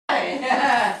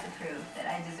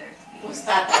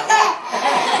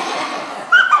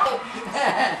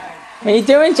What are you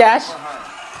doing, Josh?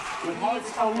 With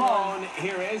hearts alone,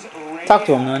 here is Talk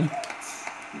to him, Nani.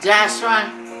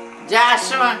 Joshua.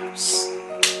 Joshua.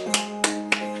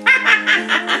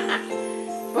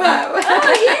 What?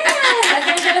 Oh, yeah.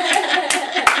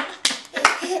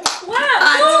 Wow.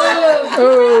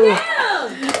 Oh.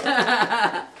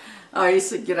 Ja, jag är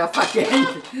så fucking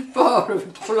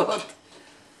förlåt.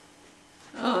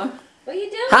 What are you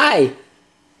doing? Hi.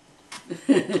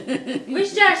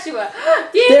 Where's Joshua?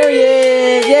 There he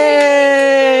is!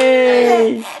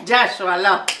 Yay! Joshua,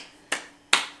 look.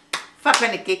 Fa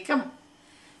pancake, come.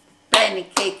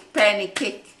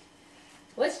 Pancake.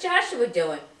 What's Joshua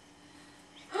doing?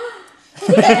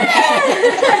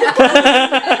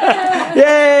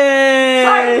 Yay!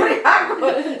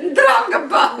 Drang.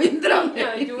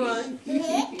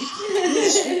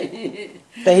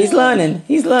 Hey, he's learning.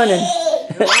 He's learning.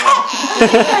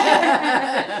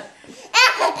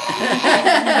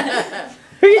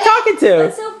 Who are you talking to?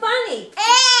 What's so funny?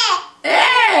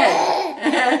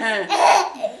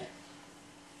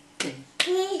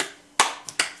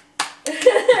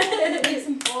 He's a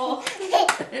ball.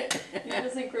 He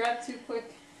doesn't grab too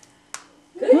quick.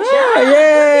 Good job.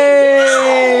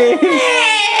 Yay!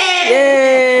 Yay!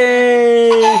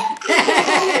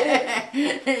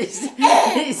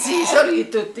 Sì, sono i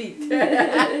tuoi teeth.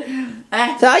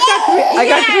 So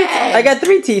I got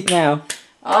three teeth now.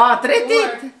 Oh, 3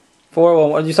 teeth. 4.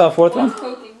 Well, you saw a 4th one?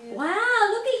 Wow,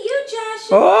 look at you,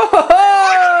 Joshua. Oh!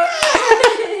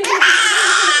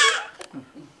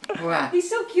 Wow. He's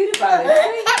so cute about it.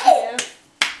 Yeah.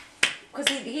 Because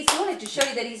he's doing it to show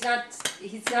you that he's not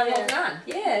holding on.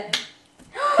 Yeah.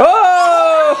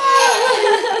 Oh!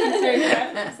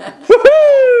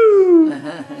 Woohoo!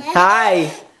 Hi.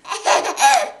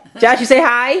 Josh, you say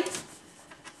hi?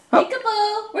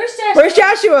 Peekaboo. Where's Joshua? Where's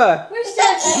Joshua? Where's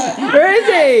Joshua? Where is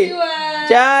he?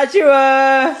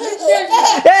 Joshua.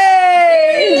 Joshua!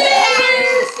 Hey!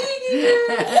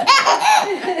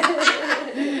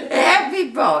 Happy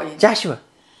boy. Joshua.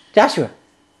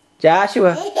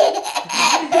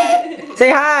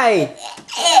 Say hi.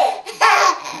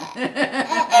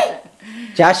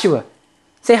 Joshua.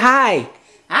 Say hi.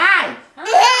 Hi.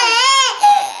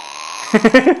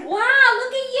 Wow,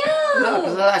 look at you. Look,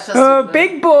 that's just Oh,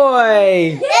 big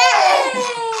boy. Yay!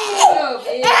 So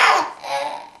big.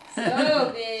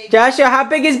 So big. Joshua, how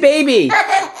big is baby?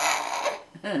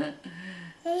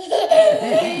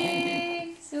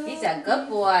 He's a good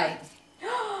boy.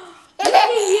 Look at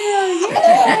you.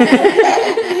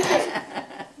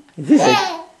 This is like,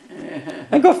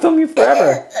 I'm gonna film you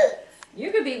forever.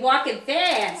 You're going to be walking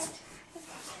fast.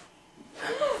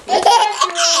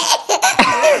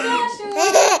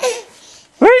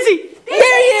 Where is he?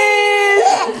 There he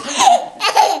is!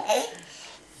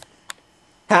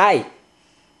 Hi.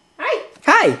 Hi.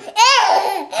 Hi.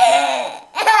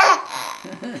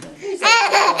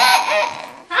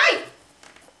 Hi.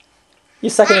 You're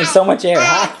sucking in so much air.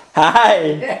 Hi.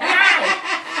 Hi.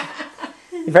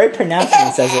 You're very pronounced when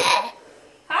he says it.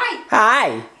 Hi.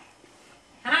 Hi.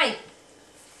 Hi.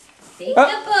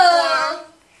 Peekaboo.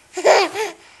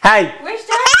 Hi. Where's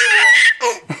Joshua?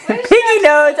 Piggy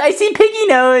nose. I see piggy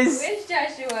nose. Where's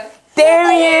Joshua?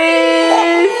 There he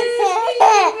is.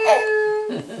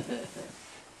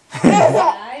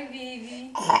 Hi,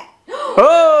 baby.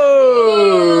 Oh.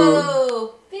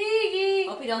 Piggy.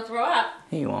 Hope you don't throw up.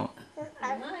 He won't.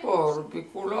 Poor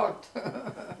piculot.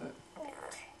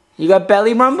 You got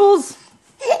belly rumbles?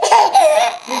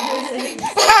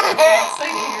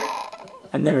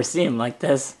 I've never seen him like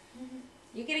this.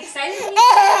 You get excited when you see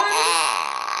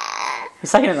He's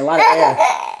sucking in a lot of air.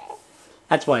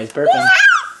 That's why he's burping.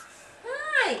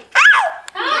 Hi.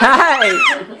 Hi.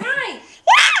 Hi.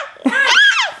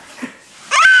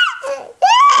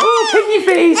 Oh, piggy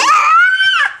face.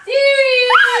 There he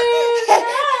is.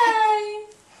 Hi.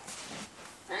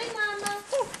 Hi, Mama.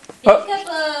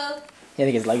 Peekaboo. I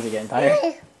think his legs are getting tired.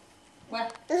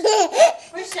 What?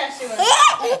 Where's Joshua?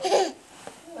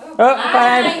 Oh,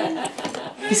 bye.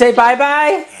 You say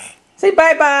bye-bye? Say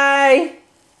bye-bye.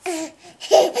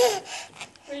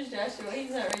 Where's Joshua?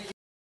 He's not ready.